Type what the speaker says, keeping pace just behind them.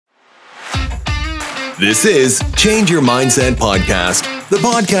This is Change Your Mindset Podcast, the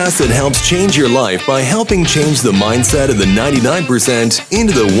podcast that helps change your life by helping change the mindset of the 99%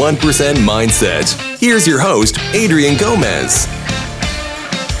 into the 1% mindset. Here's your host, Adrian Gomez.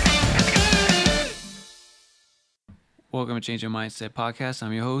 Welcome to Change Your Mindset Podcast.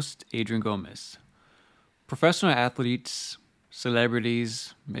 I'm your host, Adrian Gomez. Professional athletes,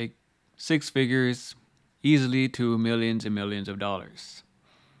 celebrities make six figures easily to millions and millions of dollars.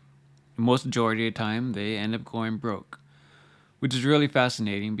 Most majority of the time, they end up going broke, which is really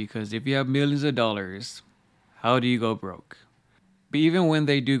fascinating because if you have millions of dollars, how do you go broke? But even when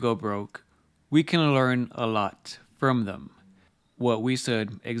they do go broke, we can learn a lot from them, what we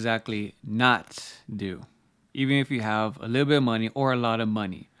should exactly not do. Even if you have a little bit of money or a lot of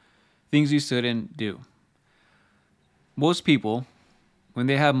money, things you shouldn't do. Most people, when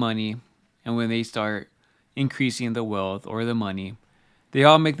they have money and when they start increasing the wealth or the money, they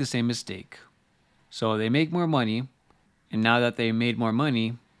all make the same mistake. So they make more money, and now that they made more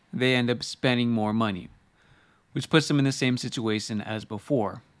money, they end up spending more money, which puts them in the same situation as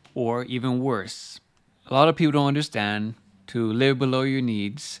before, or even worse. A lot of people don't understand to live below your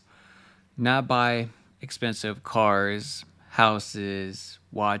needs, not buy expensive cars, houses,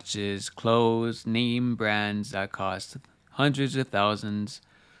 watches, clothes, name brands that cost hundreds of thousands,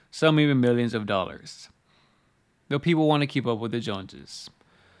 some even millions of dollars. Though people want to keep up with the Joneses.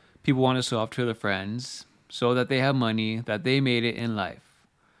 People want to show off to their friends so that they have money, that they made it in life.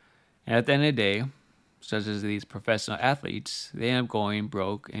 And at the end of the day, such as these professional athletes, they end up going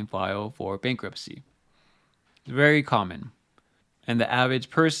broke and file for bankruptcy. It's very common. And the average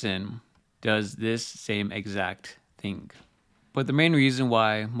person does this same exact thing. But the main reason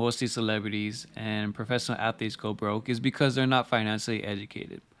why most of these celebrities and professional athletes go broke is because they're not financially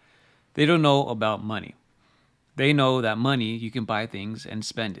educated. They don't know about money. They know that money, you can buy things and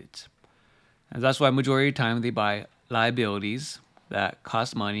spend it. And that's why majority of the time they buy liabilities that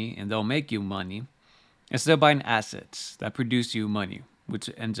cost money and they'll make you money instead of buying assets that produce you money, which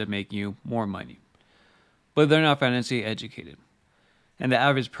ends up making you more money. But they're not financially educated. And the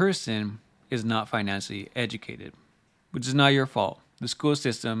average person is not financially educated, which is not your fault. The school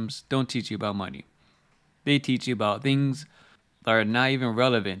systems don't teach you about money. They teach you about things that are not even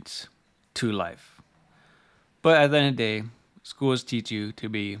relevant to life. But at the end of the day, schools teach you to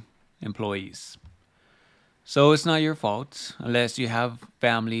be employees. So it's not your fault unless you have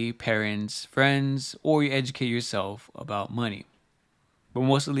family, parents, friends, or you educate yourself about money. But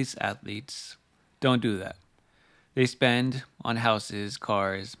most of these athletes don't do that. They spend on houses,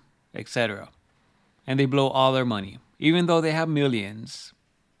 cars, etc. And they blow all their money. Even though they have millions,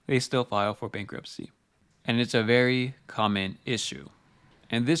 they still file for bankruptcy. And it's a very common issue.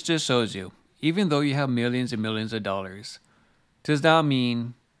 And this just shows you, even though you have millions and millions of dollars, does not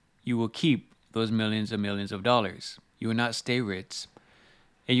mean you will keep those millions and millions of dollars. You will not stay rich,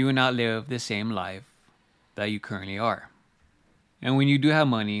 and you will not live the same life that you currently are. And when you do have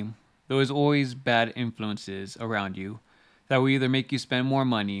money, there is always bad influences around you that will either make you spend more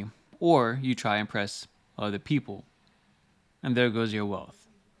money or you try and impress other people. And there goes your wealth.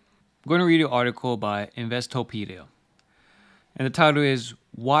 I'm going to read an article by Investopedia. And the title is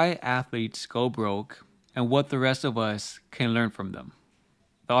Why Athletes Go Broke and What the Rest of Us Can Learn from Them.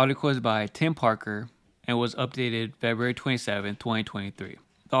 The article is by Tim Parker and was updated February 27, 2023.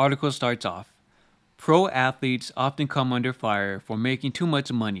 The article starts off, pro athletes often come under fire for making too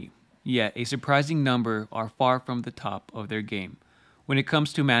much money, yet a surprising number are far from the top of their game when it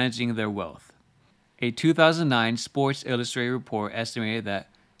comes to managing their wealth. A 2009 Sports Illustrated report estimated that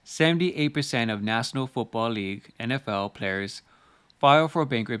 78% of National Football League (NFL) players file for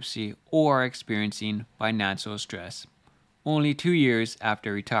bankruptcy or are experiencing financial stress only 2 years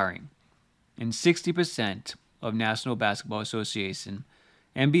after retiring. And 60% of National Basketball Association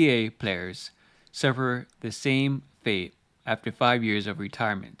 (NBA) players suffer the same fate after 5 years of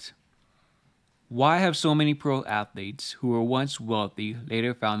retirement. Why have so many pro athletes who were once wealthy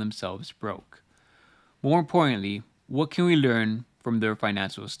later found themselves broke? More importantly, what can we learn from their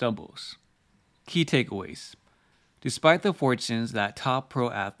financial stumbles? Key takeaways. Despite the fortunes that top pro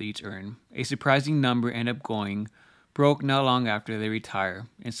athletes earn, a surprising number end up going broke not long after they retire,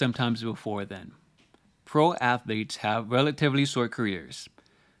 and sometimes before then. Pro athletes have relatively short careers,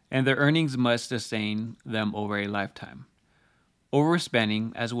 and their earnings must sustain them over a lifetime.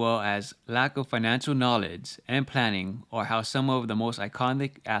 Overspending, as well as lack of financial knowledge and planning, are how some of the most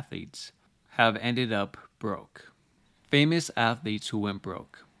iconic athletes have ended up broke. Famous athletes who went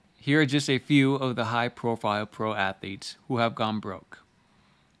broke. Here are just a few of the high-profile pro athletes who have gone broke.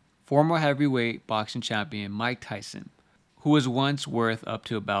 Former heavyweight boxing champion Mike Tyson, who was once worth up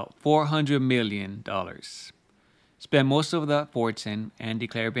to about $400 million, spent most of that fortune and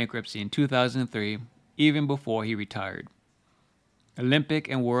declared bankruptcy in 2003, even before he retired. Olympic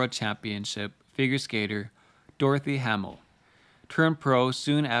and World Championship figure skater Dorothy Hamill turned pro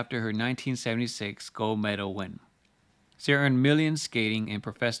soon after her 1976 gold medal win. She earned millions skating in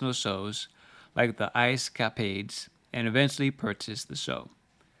professional shows like the Ice Capades and eventually purchased the show.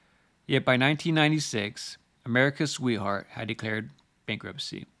 Yet by 1996, America's sweetheart had declared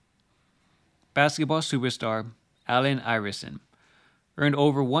bankruptcy. Basketball superstar Allen Iverson earned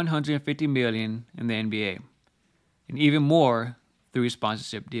over $150 million in the NBA, and even more through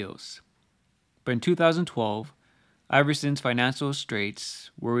sponsorship deals. But in 2012, Iverson's financial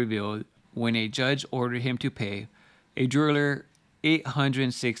straits were revealed when a judge ordered him to pay a jeweler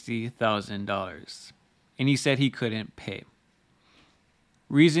 $860,000, and he said he couldn't pay.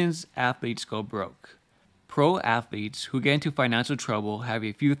 Reasons athletes go broke. Pro athletes who get into financial trouble have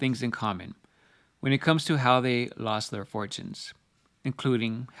a few things in common when it comes to how they lost their fortunes,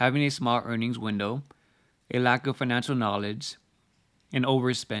 including having a small earnings window, a lack of financial knowledge, and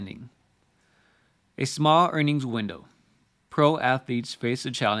overspending. A small earnings window. Pro athletes face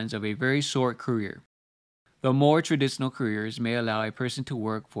the challenge of a very short career. Though more traditional careers may allow a person to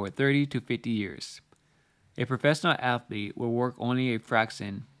work for 30 to 50 years, a professional athlete will work only a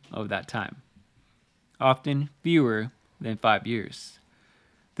fraction of that time, often fewer than 5 years.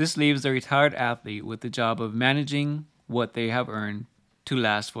 This leaves the retired athlete with the job of managing what they have earned to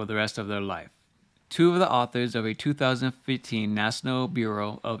last for the rest of their life. Two of the authors of a 2015 National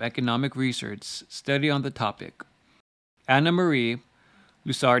Bureau of Economic Research study on the topic, Anna Marie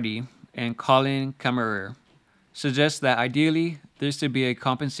Lusardi and Colin Camerer, suggest that ideally there should be a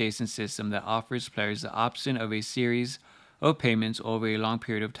compensation system that offers players the option of a series of payments over a long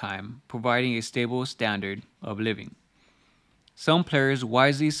period of time, providing a stable standard of living. Some players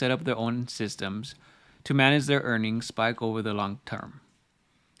wisely set up their own systems to manage their earnings spike over the long term.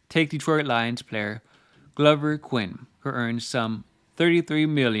 Take Detroit Lions player Glover Quinn, who earned some $33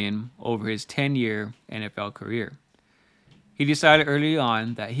 million over his 10-year NFL career. He decided early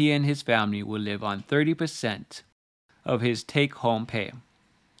on that he and his family would live on 30% of his take-home pay,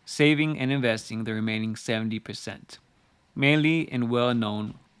 saving and investing the remaining 70%, mainly in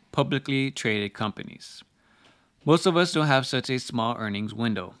well-known publicly traded companies. Most of us don't have such a small earnings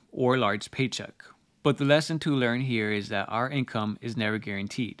window or large paycheck, but the lesson to learn here is that our income is never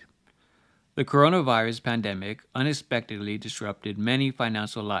guaranteed. The coronavirus pandemic unexpectedly disrupted many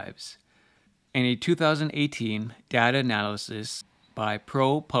financial lives, and a 2018 data analysis by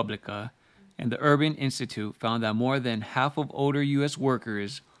ProPublica and the Urban Institute found that more than half of older U.S.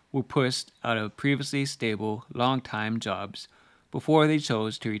 workers were pushed out of previously stable, long-time jobs before they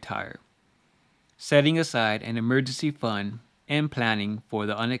chose to retire. Setting aside an emergency fund and planning for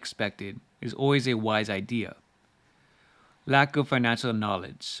the unexpected is always a wise idea. Lack of financial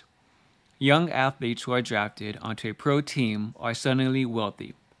knowledge. Young athletes who are drafted onto a pro team are suddenly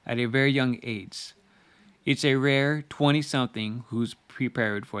wealthy at a very young age. It's a rare 20-something who's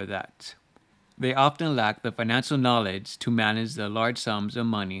prepared for that. They often lack the financial knowledge to manage the large sums of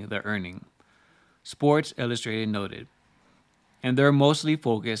money they're earning, Sports Illustrated noted, and they're mostly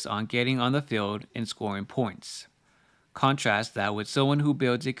focused on getting on the field and scoring points. Contrast that with someone who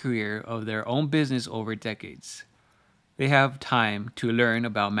builds a career of their own business over decades. They have time to learn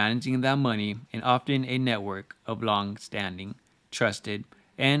about managing that money and often a network of long-standing, trusted,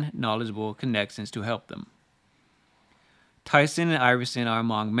 and knowledgeable connections to help them. Tyson and Iverson are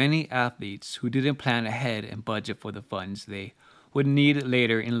among many athletes who didn't plan ahead and budget for the funds they would need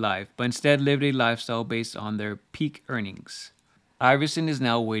later in life, but instead lived a lifestyle based on their peak earnings. Iverson is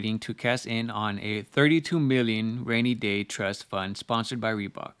now waiting to cash in on a $32 million rainy day trust fund sponsored by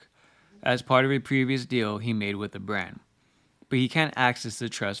Reebok, as part of a previous deal he made with the brand, but he can't access the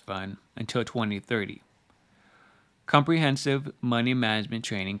trust fund until 2030. Comprehensive money management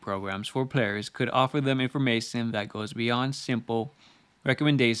training programs for players could offer them information that goes beyond simple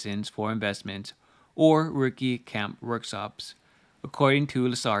recommendations for investment or rookie camp workshops, according to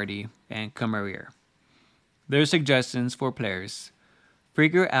Lusardi and Camerer. Their suggestions for players: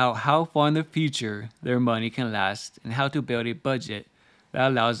 figure out how far in the future their money can last and how to build a budget that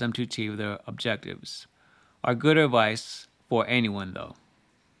allows them to achieve their objectives, are good advice for anyone though.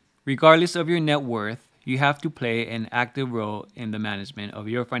 Regardless of your net worth, you have to play an active role in the management of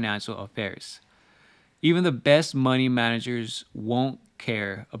your financial affairs. Even the best money managers won't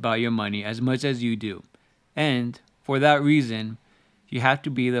care about your money as much as you do, and for that reason, you have to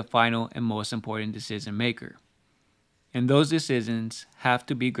be the final and most important decision maker. And those decisions have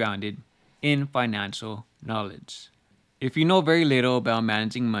to be grounded in financial knowledge. If you know very little about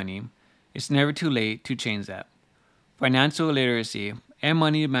managing money, it's never too late to change that. Financial literacy and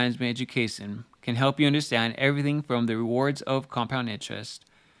money management education can help you understand everything from the rewards of compound interest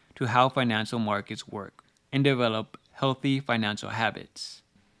to how financial markets work and develop healthy financial habits.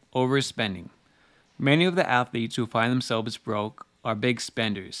 Overspending. Many of the athletes who find themselves broke are big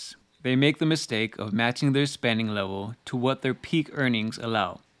spenders. They make the mistake of matching their spending level to what their peak earnings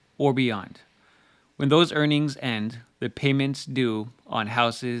allow, or beyond. When those earnings end, the payments due on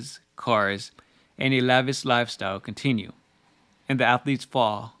houses, cars, and a lavish lifestyle continue, and the athletes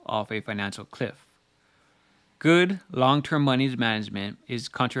fall off a financial cliff. Good long term money management is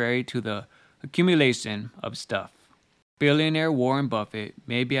contrary to the accumulation of stuff. Billionaire Warren Buffett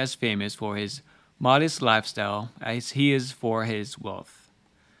may be as famous for his modest lifestyle as he is for his wealth.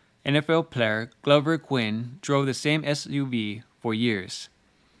 NFL player Glover Quinn drove the same SUV for years.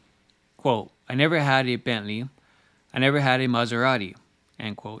 Quote, I never had a Bentley. I never had a Maserati,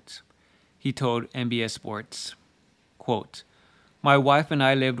 end quote. He told NBS Sports, quote, my wife and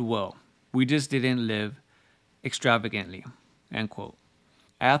I lived well. We just didn't live extravagantly, end quote.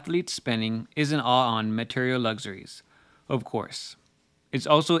 Athletes spending isn't all on material luxuries, of course. It's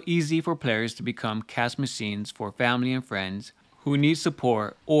also easy for players to become cash machines for family and friends who need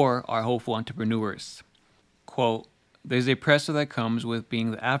support or are hopeful entrepreneurs. Quote, there's a pressure that comes with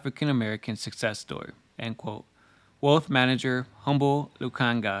being the African American success story, end quote. Wealth manager Humble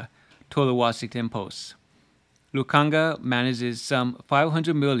Lukanga told the Washington Post. Lukanga manages some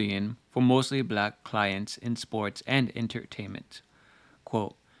 $500 million for mostly black clients in sports and entertainment.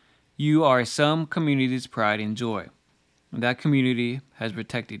 Quote, you are some community's pride and joy. That community has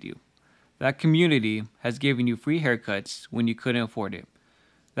protected you. That community has given you free haircuts when you couldn't afford it.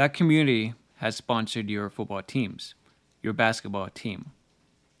 That community has sponsored your football teams, your basketball team,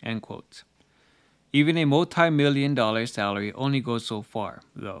 end quote. Even a multi-million-dollar salary only goes so far,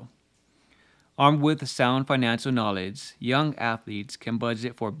 though. Armed with sound financial knowledge, young athletes can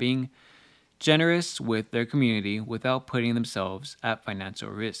budget for being generous with their community without putting themselves at financial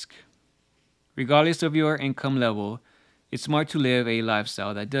risk. Regardless of your income level, it's smart to live a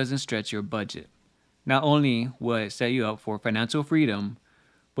lifestyle that doesn't stretch your budget. Not only will it set you up for financial freedom,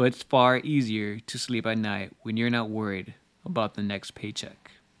 but it's far easier to sleep at night when you're not worried about the next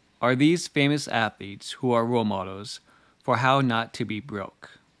paycheck. Are these famous athletes who are role models for how not to be broke?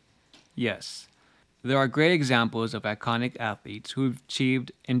 Yes. There are great examples of iconic athletes who've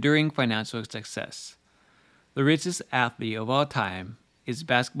achieved enduring financial success. The richest athlete of all time is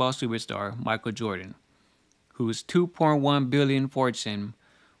basketball superstar Michael Jordan, whose $2.1 billion fortune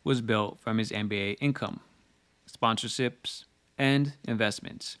was built from his NBA income, sponsorships, and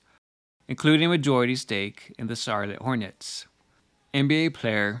investments, including a majority stake in the Charlotte Hornets. NBA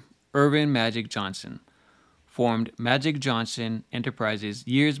player Earvin Magic Johnson formed Magic Johnson Enterprises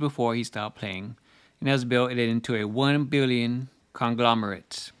years before he stopped playing and has built it into a $1 billion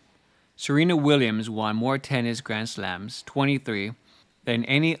conglomerate. Serena Williams won more tennis Grand Slams, 23, than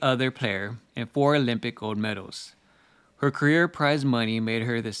any other player and 4 Olympic gold medals. Her career prize money made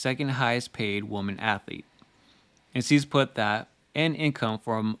her the second highest paid woman athlete, and she's put that and income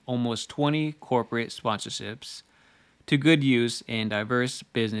from almost 20 corporate sponsorships to good use in diverse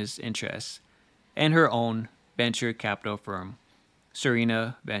business interests and her own venture capital firm,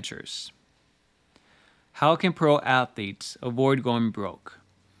 Serena Ventures. How can pro athletes avoid going broke?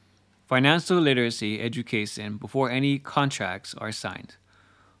 Financial literacy education before any contracts are signed.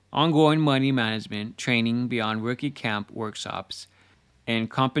 Ongoing money management training beyond rookie camp workshops and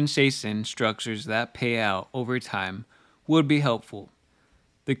compensation structures that pay out over time would be helpful.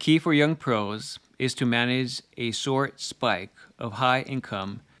 The key for young pros is to manage a short spike of high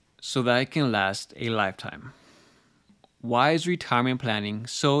income so that it can last a lifetime. Why is retirement planning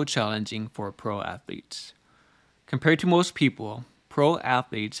so challenging for pro athletes? Compared to most people, pro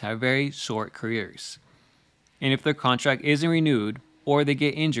athletes have very short careers. And if their contract isn't renewed or they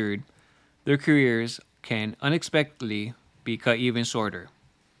get injured, their careers can unexpectedly be cut even shorter.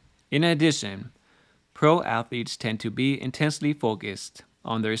 In addition, pro athletes tend to be intensely focused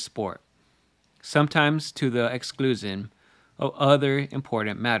on their sport, sometimes to the exclusion of other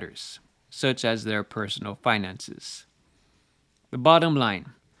important matters, such as their personal finances. The bottom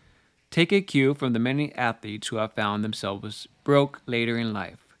line: take a cue from the many athletes who have found themselves broke later in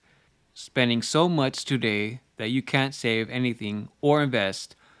life. Spending so much today that you can't save anything or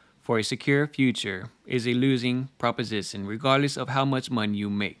invest for a secure future is a losing proposition regardless of how much money you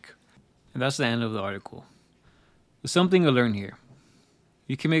make. And that's the end of the article. There's something to learn here.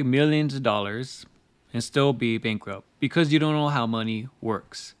 You can make millions of dollars and still be bankrupt because you don't know how money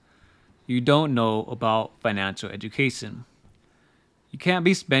works. you don't know about financial education. You can't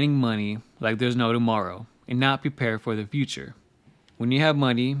be spending money like there's no tomorrow and not prepare for the future. When you have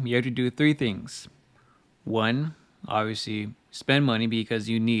money, you have to do 3 things. 1, obviously, spend money because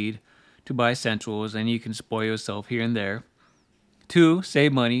you need to buy essentials and you can spoil yourself here and there. 2,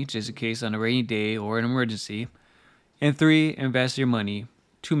 save money just in case on a rainy day or an emergency. And 3, invest your money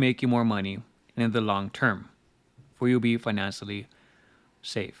to make you more money in the long term, for you'll be financially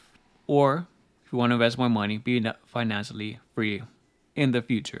safe. Or if you want to invest more money, be financially free in the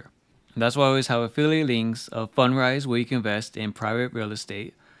future. And that's why I always have affiliate links of Fundrise, where you can invest in private real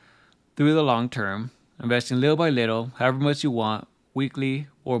estate through the long term, investing little by little, however much you want, weekly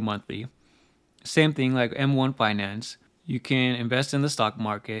or monthly. Same thing like M1 Finance. You can invest in the stock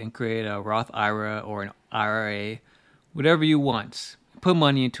market and create a Roth IRA or an IRA, whatever you want. Put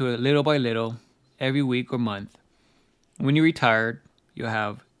money into it little by little, every week or month. When you're retired, you'll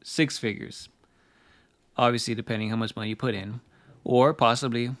have 6 figures. Obviously, depending how much money you put in, or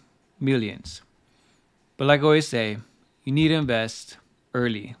possibly millions. But like I always say, you need to invest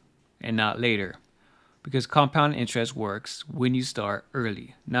early and not later, because compound interest works when you start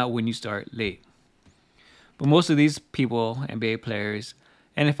early, not when you start late. But most of these people, NBA players,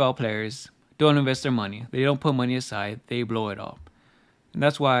 NFL players, don't invest their money. They don't put money aside, they blow it all. And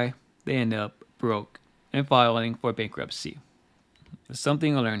that's why they end up broke and filing for bankruptcy. There's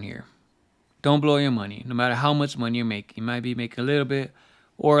something to learn here. Don't blow your money, no matter how much money you're making. You might be making a little bit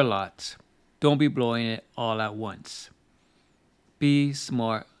or a lot. Don't be blowing it all at once. Be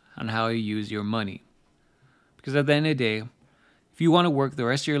smart on how you use your money. Because at the end of the day, if you want to work the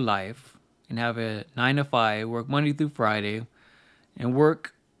rest of your life and have a 9 to 5, work Monday through Friday, and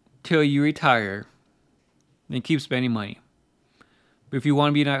work till you retire, then keep spending money. But if you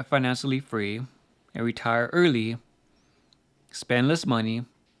want to be financially free and retire early, spend less money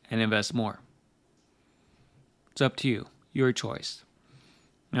and invest more. It's up to you, your choice.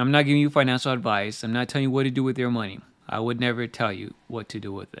 Now, I'm not giving you financial advice. I'm not telling you what to do with your money. I would never tell you what to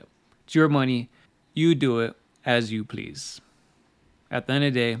do with it. It's your money. You do it as you please. At the end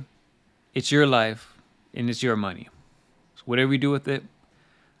of the day, it's your life and it's your money. So whatever you do with it,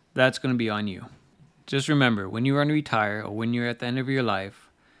 that's going to be on you. Just remember, when you want to retire or when you're at the end of your life,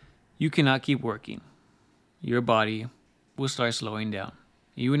 you cannot keep working. Your body will start slowing down.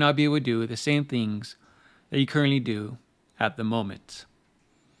 You will not be able to do the same things that you currently do at the moment.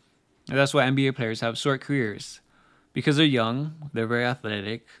 And that's why NBA players have short careers. Because they're young, they're very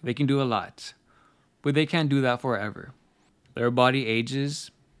athletic, they can do a lot. But they can't do that forever. Their body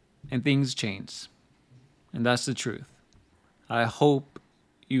ages and things change. And that's the truth. I hope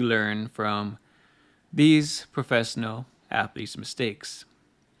you learn from these professional athletes' mistakes.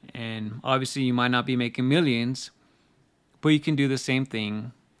 And obviously you might not be making millions, but you can do the same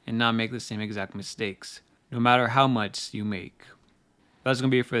thing and not make the same exact mistakes, no matter how much you make. That's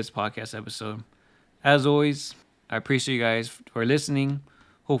going to be it for this podcast episode. As always, I appreciate you guys for listening.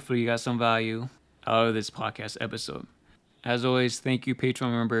 Hopefully you got some value out of this podcast episode. As always, thank you,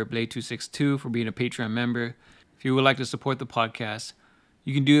 Patreon member Blade262, for being a Patreon member. If you would like to support the podcast,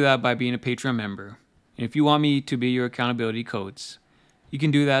 you can do that by being a Patreon member. And if you want me to be your accountability coach, you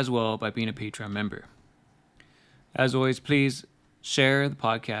can do that as well by being a Patreon member. As always, please share the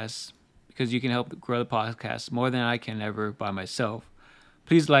podcast because you can help grow the podcast more than I can ever by myself.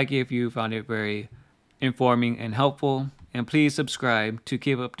 Please like it if you found it very informing and helpful. And please subscribe to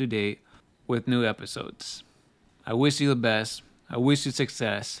keep up to date with new episodes. I wish you the best. I wish you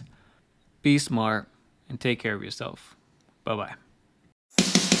success. Be smart and take care of yourself. Bye-bye.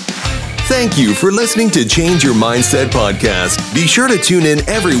 Thank you for listening to Change Your Mindset podcast. Be sure to tune in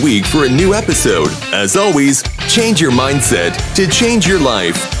every week for a new episode. As always, change your mindset to change your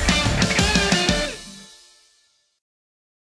life.